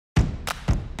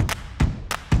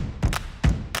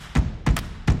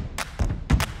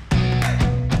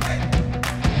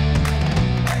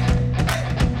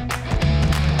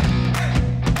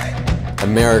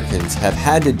Americans have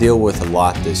had to deal with a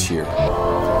lot this year.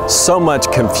 So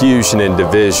much confusion and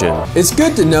division. It's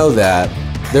good to know that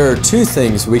there are two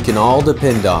things we can all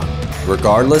depend on,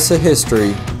 regardless of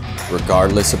history,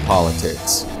 regardless of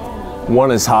politics.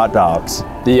 One is hot dogs.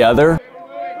 The other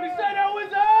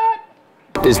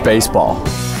is baseball.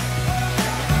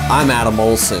 I'm Adam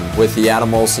Olson with the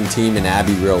Adam Olson team and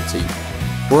Abbey Realty.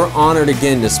 We're honored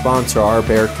again to sponsor our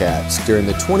Bearkats during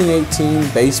the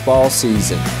 2018 baseball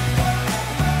season.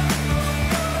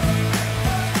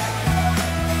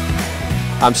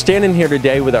 I'm standing here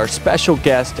today with our special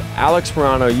guest, Alex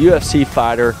Morono, UFC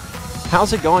fighter.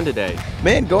 How's it going today?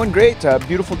 Man, going great. It's a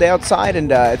beautiful day outside,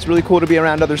 and it's really cool to be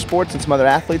around other sports and some other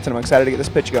athletes, and I'm excited to get this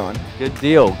pitch going. Good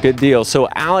deal, good deal. So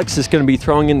Alex is going to be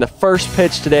throwing in the first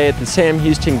pitch today at the Sam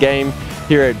Houston game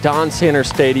here at Don Sanders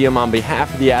Stadium on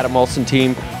behalf of the Adam Olson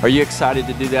team. Are you excited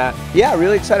to do that? Yeah,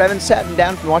 really excited. I haven't sat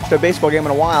down and watched a baseball game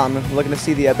in a while. I'm looking to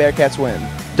see the Bearkats win.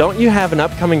 Don't you have an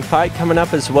upcoming fight coming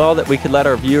up as well that we could let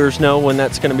our viewers know when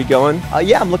that's going to be going?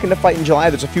 Yeah, I'm looking to fight in July.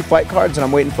 There's a few fight cards, and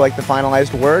I'm waiting for the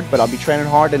finalized word, but I'll be training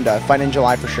hard and fighting in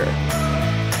July for sure.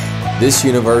 This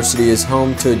university is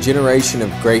home to a generation of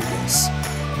greatness,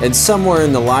 and somewhere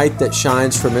in the light that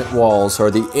shines from its walls are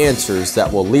the answers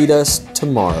that will lead us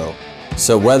tomorrow.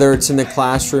 So whether it's in the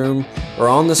classroom or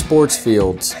on the sports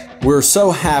fields, we're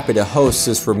so happy to host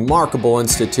this remarkable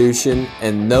institution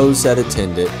and those that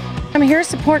attend it. I'm here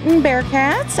supporting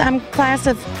Bearkats. I'm class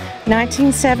of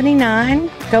 1979,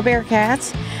 go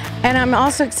Bearkats. And I'm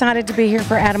also excited to be here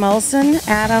for Adam Olson.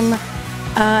 Adam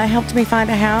helped me find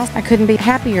a house. I couldn't be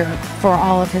happier for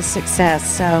all of his success.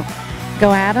 So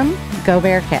go Adam, go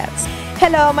Bearkats.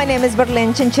 Hello, my name is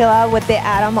Berlin Chinchilla with the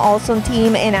Adam Olson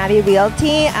team in Abbey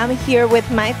Realty. I'm here with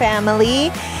my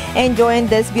family, enjoying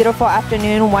this beautiful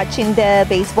afternoon watching the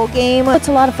baseball game. It's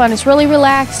a lot of fun. It's really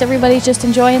relaxed. Everybody's just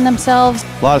enjoying themselves.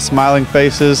 A lot of smiling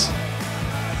faces,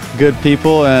 good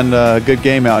people, and a good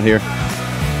game out here.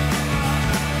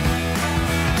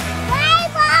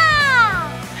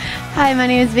 Hi, my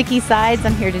name is Vicki Sides.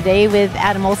 I'm here today with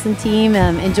Adam Olson team,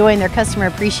 enjoying their Customer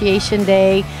Appreciation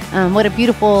Day. What a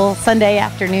beautiful Sunday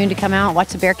afternoon to come out and watch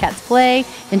the Bearkats play,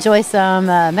 enjoy some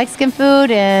Mexican food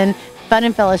and fun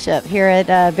and fellowship here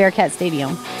at Bearcat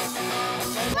Stadium.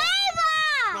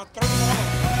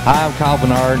 Hi, I'm Kyle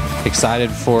Bernard, excited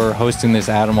for hosting this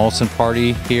Adam Olson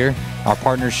party here. Our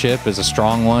partnership is a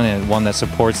strong one and one that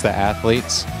supports the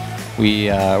athletes.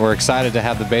 We're excited to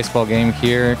have the baseball game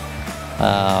here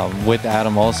with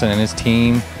Adam Olson and his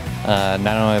team. Not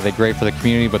only are they great for the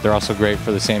community, but they're also great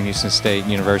for the Sam Houston State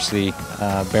University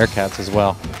Bearkats as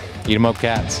well. Eat 'em up,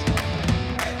 Cats.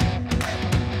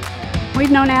 We've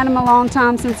known Adam a long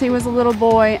time, since he was a little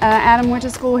boy. Adam went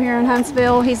to school here in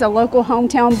Huntsville. He's a local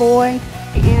hometown boy,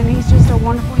 and he's just a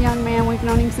wonderful young man. We've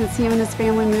known him since him and his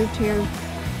family moved here.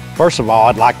 First of all,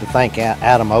 I'd like to thank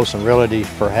Adam Olson Realty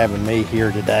for having me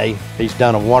here today. He's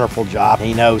done a wonderful job.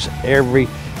 He knows every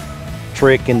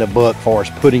trick in the book for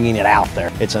us putting it out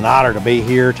there. It's an honor to be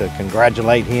here to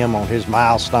congratulate him on his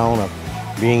milestone of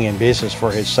being in business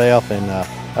for himself, and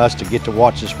us to get to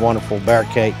watch this wonderful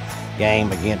Bearcat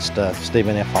game against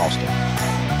Stephen F. Austin.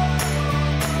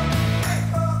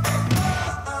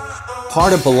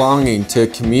 Part of belonging to a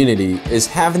community is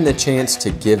having the chance to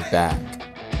give back.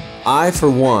 I, for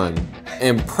one,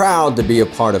 am proud to be a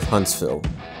part of Huntsville.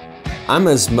 I'm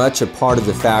as much a part of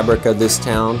the fabric of this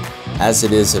town as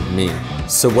it is of me.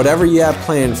 So whatever you have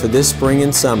planned for this spring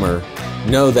and summer,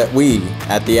 know that we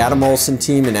at the Adam Olson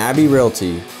team and Abbey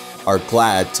Realty are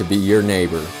glad to be your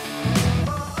neighbor.